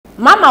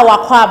Mama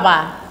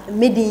wakwaba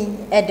midi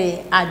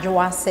ede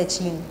adwa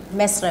searching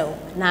mesrel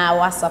na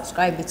wa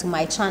subscribe to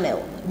my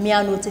channel. Me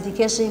a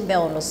notification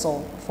bell no so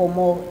for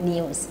more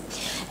news.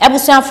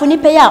 Ebusuafo ni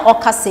pe ya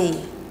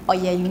okase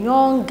oye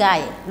young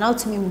guy. Now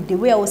to me the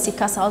way I was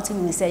kasa out to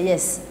me say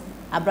yes.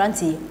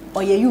 Abranti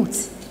oye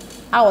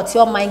youth. I what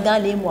your mind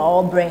gan name wa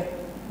obre.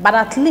 But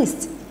at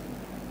least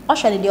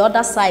actually the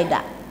other side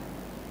that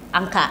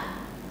anka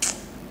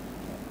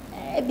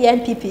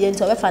NPP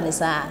into we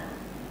fanisa.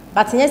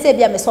 But yes, I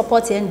be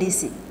support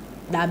NDC.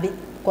 That be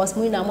because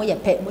we na mo ye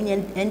pet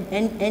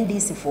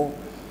NDC for.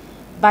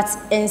 But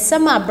in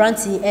some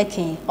branty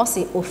ekin, or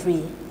say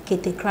ofri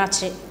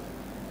KeteKrachi.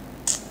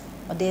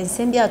 Or the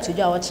same be to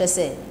do what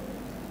say.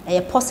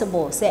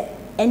 Possible say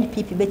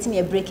NPP betting me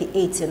a break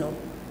 8, you know,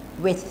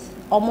 with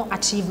almost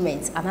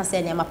achievements. And I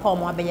say I'm a power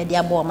more be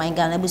dear boy my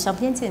gun. I be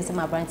something in some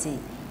branty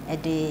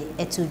at the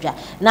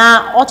etuja.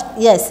 Now,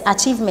 yes,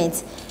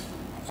 achievement.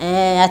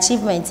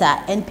 Achievements are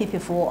NPP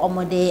for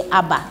Omode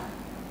Abba.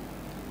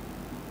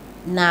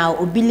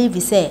 Now, we believe we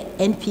say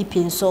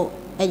NPP so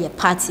a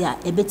party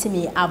a bit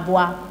me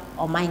abwa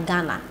or my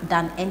Ghana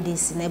than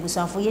NDC.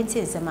 Nebusa for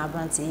Yenti and my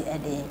branty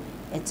at the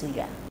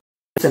etuja.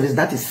 Service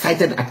that is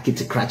cited at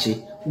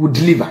KeteKrachi would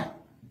deliver.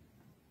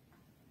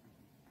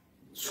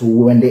 So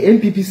when the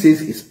NPP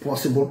says it's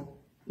possible,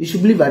 you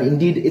should believe that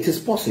indeed it is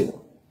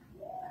possible.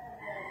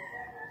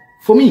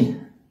 For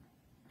me,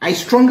 I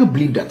strongly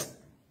believe that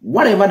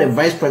whatever the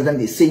vice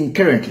president is saying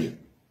currently,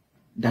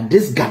 that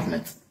this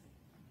government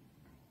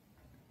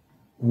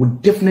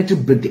would definitely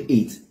break the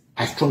 8.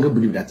 I strongly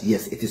believe that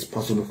yes, it is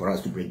possible for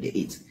us to break the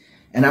 8.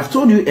 And I've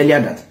told you earlier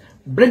that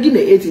breaking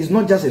the 8 is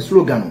not just a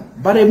slogan,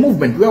 but a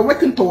movement. We are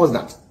working towards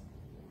that.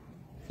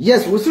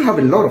 Yes, we still have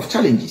a lot of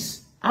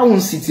challenges. I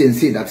won't sit here and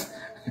say that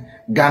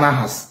Ghana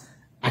has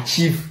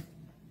achieved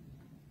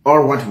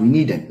all what we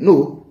needed.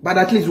 No, but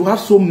at least we have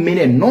so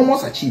many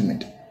enormous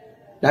achievements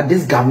that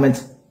this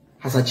government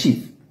has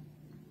achieved.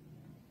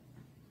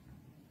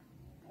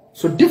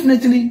 So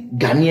definitely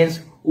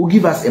Ghanaians will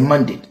give us a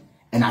mandate.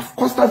 And I've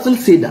constantly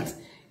said that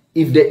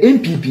if the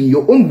NPP, in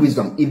your own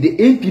wisdom, if the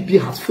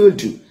NPP has failed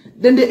to,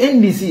 then the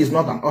NDC is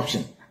not an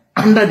option.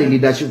 Under the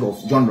leadership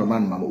of John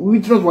Roman Mamo,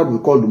 which is what we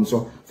call them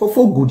so, for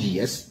 4 good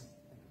years,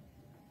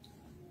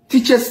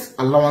 teachers'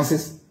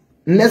 allowances,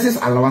 nurses'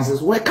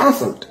 allowances were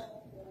cancelled.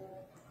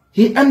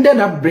 He ended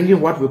up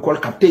bringing what we call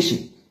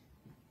capitation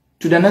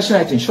to the National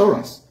Health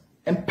Insurance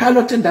and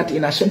piloted that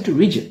in Ashanti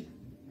region.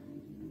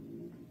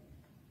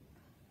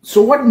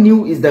 So what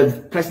new is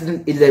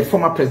the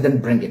former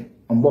president bringing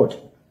on board?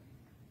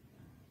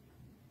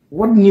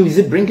 What new is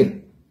he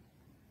bringing?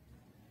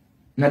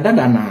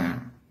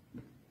 Nadadana.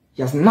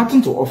 He has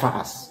nothing to offer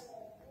us.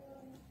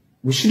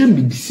 We shouldn't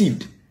be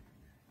deceived.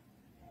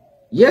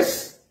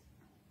 Yes,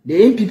 the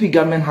NPP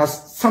government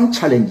has some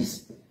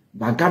challenges,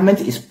 but government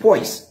is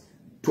poised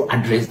to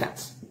address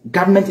that.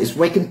 Government is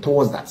working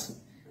towards that.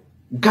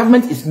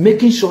 Government is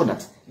making sure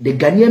that the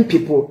Ghanaian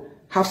people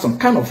have some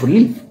kind of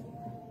relief.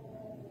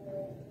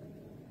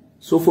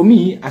 So for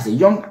me, as a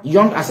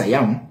young as I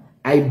am,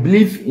 I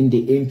believe in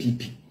the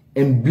NPP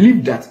and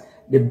believe that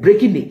the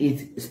breaking the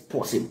 8 is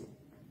possible.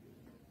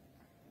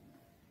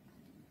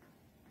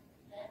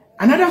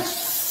 Another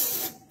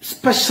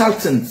special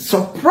thing,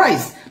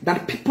 surprise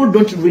that people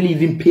don't really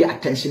even pay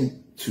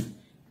attention to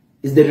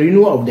is the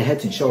renewal of the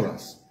health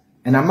insurance.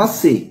 And I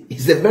must say,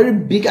 it's a very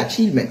big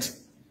achievement.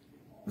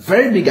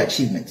 Very big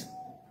achievement.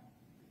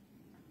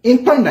 In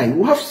Pandai,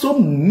 we have so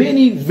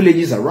many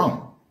villages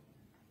around.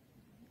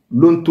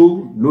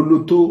 Lonto,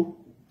 Loloto,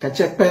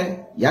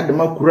 Kachepe,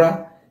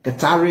 Yadamakura,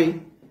 Katare,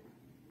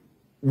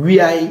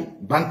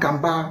 Wiai,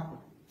 Bankamba,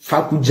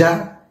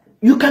 Fakuja.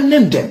 You can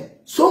name them.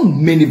 So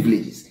many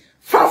villages,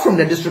 far from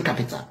the district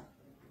capital.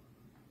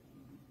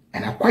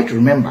 And I quite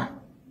remember,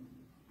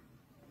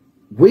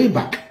 way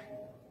back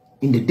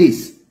in the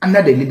days,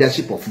 under the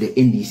leadership of the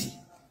NDC,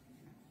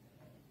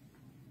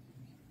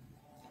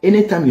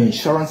 anytime your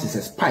insurance is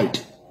expired,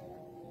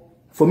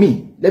 for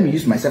me, let me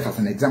use myself as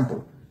an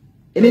example.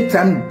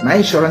 Anytime my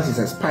insurance is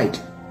expired,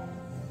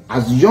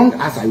 as young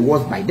as I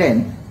was by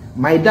then,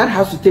 my dad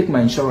has to take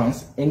my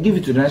insurance and give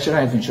it to the National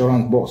Health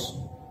Insurance boss,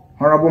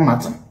 Honorable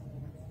Martin.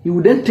 He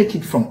would then take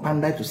it from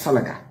Pandai to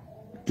Salaga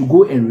to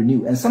go and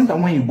renew. And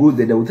sometimes when he goes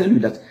there, they will tell you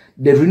that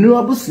the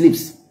renewable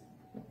slips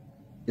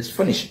is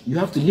finished. You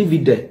have to leave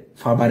it there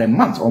for about a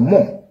month or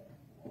more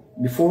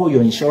before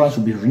your insurance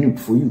will be renewed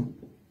for you.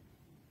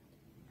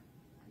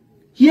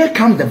 Here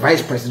comes the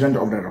Vice President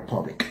of the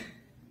Republic.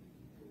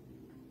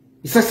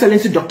 His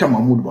Excellency Dr.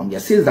 Mahmoud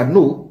Bawumia says that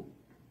no,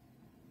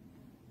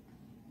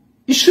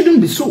 it shouldn't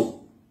be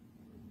so.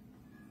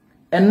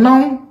 And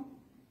now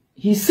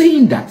he's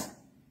saying that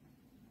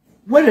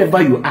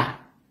wherever you are,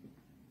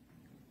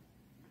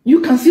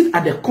 you can sit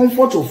at the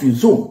comfort of your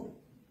zone,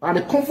 at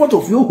the comfort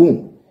of your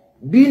home,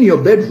 be in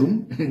your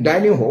bedroom,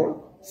 dining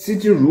hall,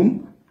 sitting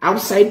room,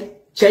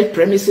 outside, church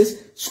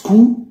premises,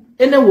 school,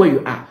 anywhere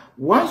you are.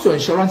 Once your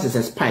insurance is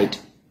expired,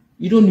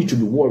 you don't need to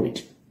be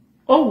worried.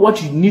 All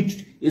what you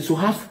need is to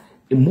have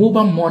a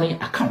mobile money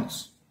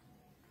account.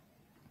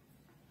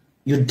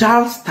 You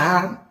dial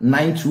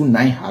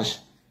 *929#,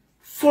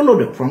 follow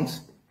the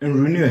prompts, and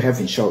renew your health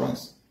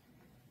insurance.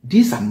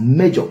 These are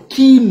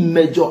key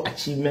major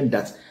achievements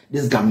that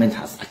this government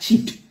has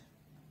achieved.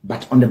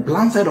 But on the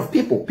blind side of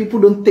people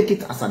don't take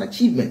it as an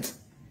achievement.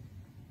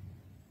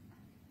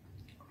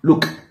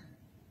 Look,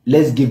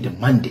 let's give the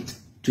mandate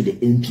to the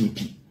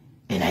NPP.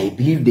 And I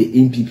believe the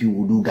NPP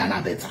will do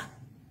Ghana better.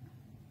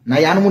 Na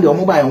ya no mo de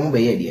omo ba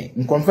ye de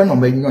nkonfa no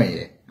ba nyo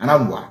ye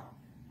anabua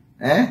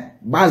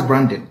Bas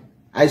Brandon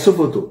I saw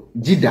photo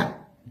Jida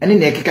and in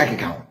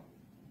keka.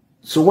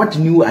 So what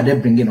new are they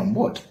bringing on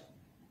board?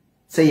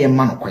 Say a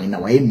man or na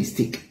why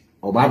mistake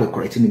or by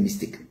correcting a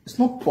mistake. It's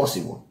not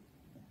possible.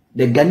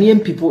 The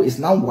Ghanaian people is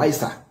now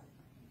wiser,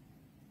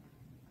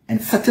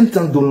 and certain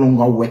things no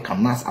longer work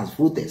on us as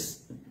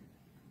voters.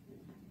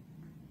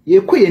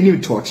 You're quite a new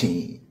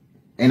touching,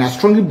 and I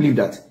strongly believe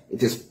that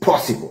it is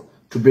possible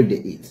to break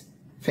the 8.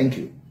 Thank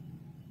you.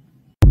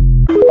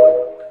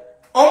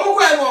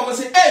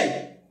 Say,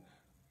 hey,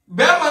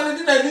 Bearman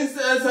didn't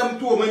some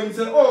 2 men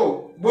say,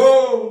 oh,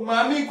 bo,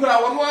 mammy,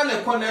 crowd, one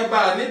a corner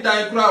bar, need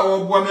die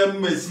crowd, woman,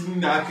 messing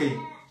nake.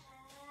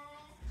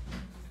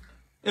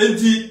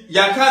 Enti,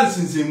 ya can't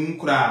since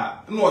cry.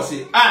 No,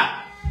 say,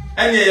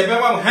 and ye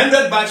have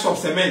 100 bags of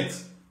cement.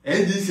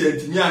 NDC and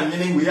Tinia,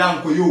 meaning we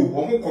are for you,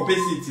 or more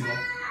capacity.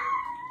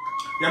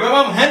 You have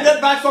 100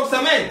 bags of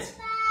cement.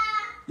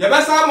 You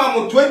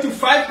have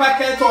 25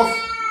 packets of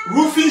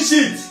roofing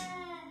sheets.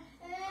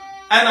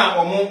 And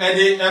I'm among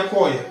a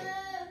coil.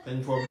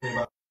 And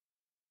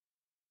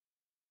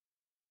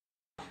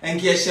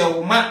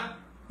Kiesha, ma,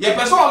 your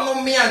person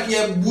no me and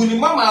Kia Bully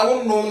Mamma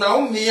won't know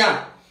now me.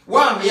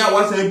 1 me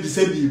was a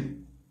disabled.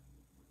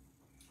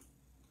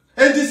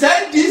 And this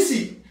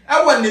NDC,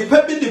 I want the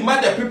people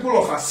demand the people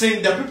of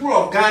Asin, the people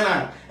of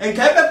Ghana, and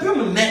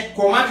Kabapum net,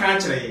 Koma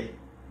country.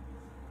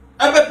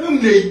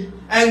 Abapum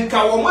and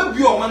Kawama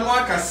Bio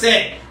Manuaka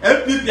say,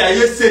 NPP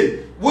I say.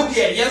 Would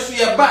ye yes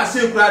we are bad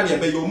say crabby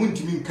by your moon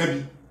to me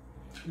cabby.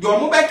 Your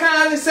mobile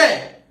can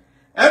say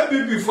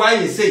NPP for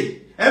I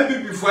say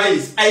NPP for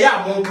is I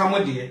am one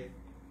come dear.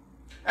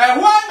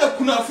 And why the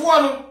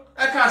Kunafuano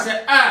I can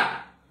say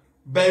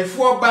by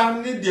 4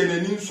 band need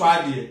the new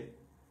swadi.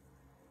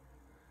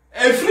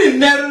 A free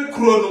narrow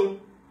chrono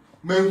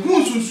may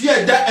who should see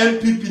that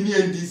NPP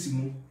near this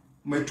moon,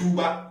 my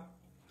tuba.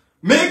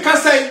 Make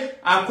us say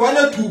a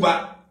corner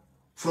tuba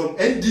from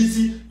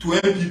NDC to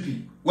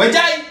NPP. Where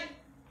I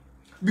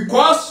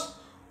because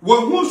when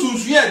who should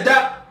hear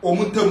that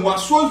omuntem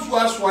was so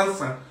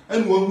swansa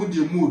and one would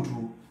the mood.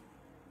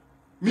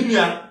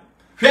 Minia,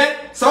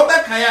 here,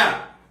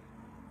 Saubakaya.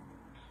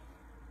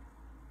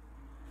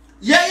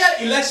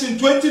 Yeah, election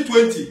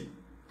 2020.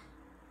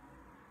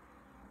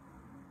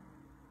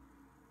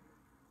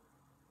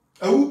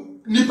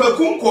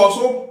 Nipakun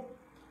Koso,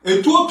 a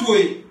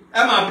 2-2,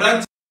 Emma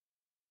Brandt.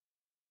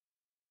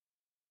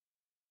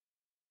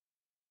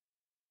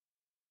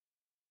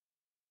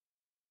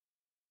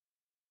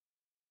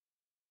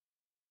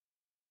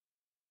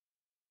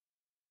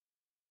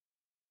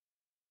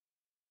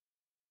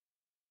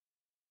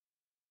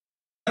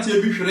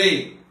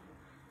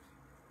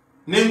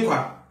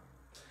 Nenkwa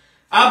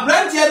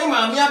abrantie no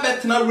maame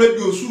abetena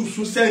radio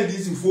su send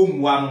this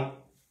phone one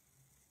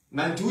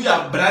na nti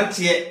ya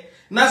abrantie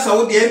na sa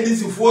wo de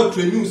NDC for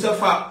training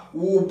sefa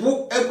wo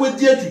bu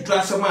ekwedi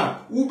atutwa asema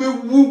wo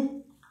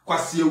bewu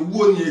kwase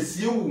wuo ne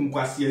asie wu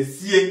kwase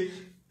asie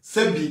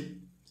sabi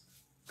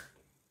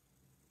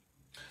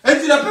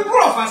enti the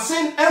people of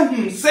Asin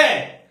ehun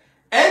say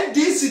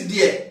NDC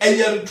de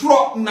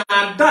eyentro na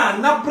ada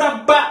na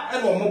braba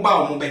e no mo ba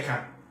o mo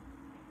beka.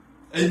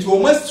 And to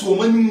almost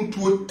woman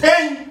to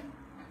 10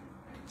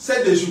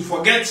 said they should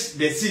forget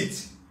the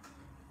seat.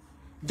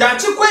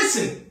 That's a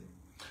question.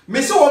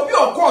 Mr. Obi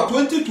or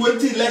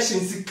 2020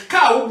 elections,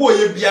 cow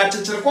boy be at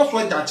the cost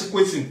what that's a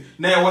question.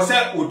 Now was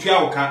a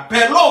Utiauka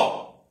per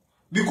law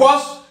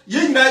because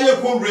ye na ye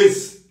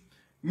race.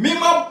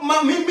 Mima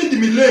the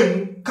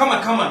millennium,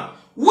 come.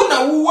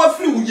 Wuna who were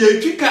free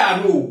ye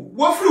chika no,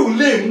 what free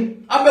lame.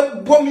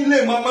 Abe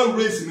bomile mama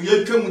racing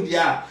ye twemu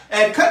dia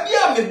e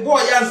kabia me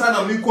boy answer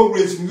na me ko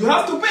racing you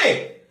have to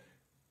pay.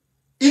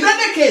 In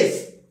any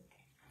case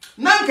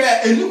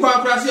nanka eni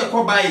kwa krasi e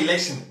ko by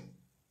election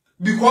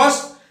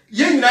because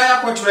ye nyina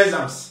ya court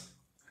exams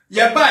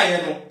ye buy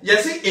no ye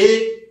say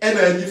A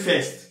and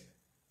first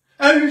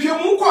and you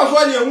mu ko so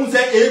na ehun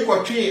say A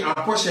ko twe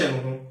akoshe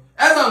no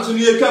exams no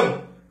ye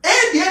twam A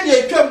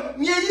de twam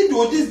me yi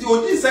do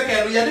this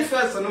second ye the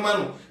first no ma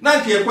no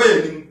nanka ye ko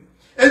ye nim.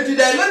 And to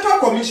the Electoral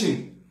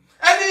Commission,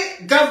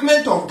 any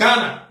government of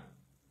Ghana,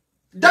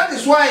 that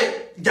is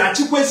why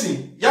Jachi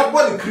question, you have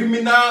got a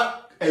criminal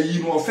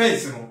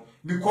offense,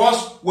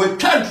 because we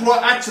can't draw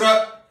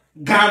actual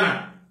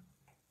Ghana.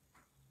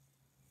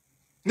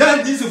 Now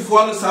this is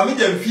for some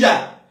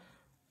fear,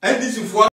 and this is for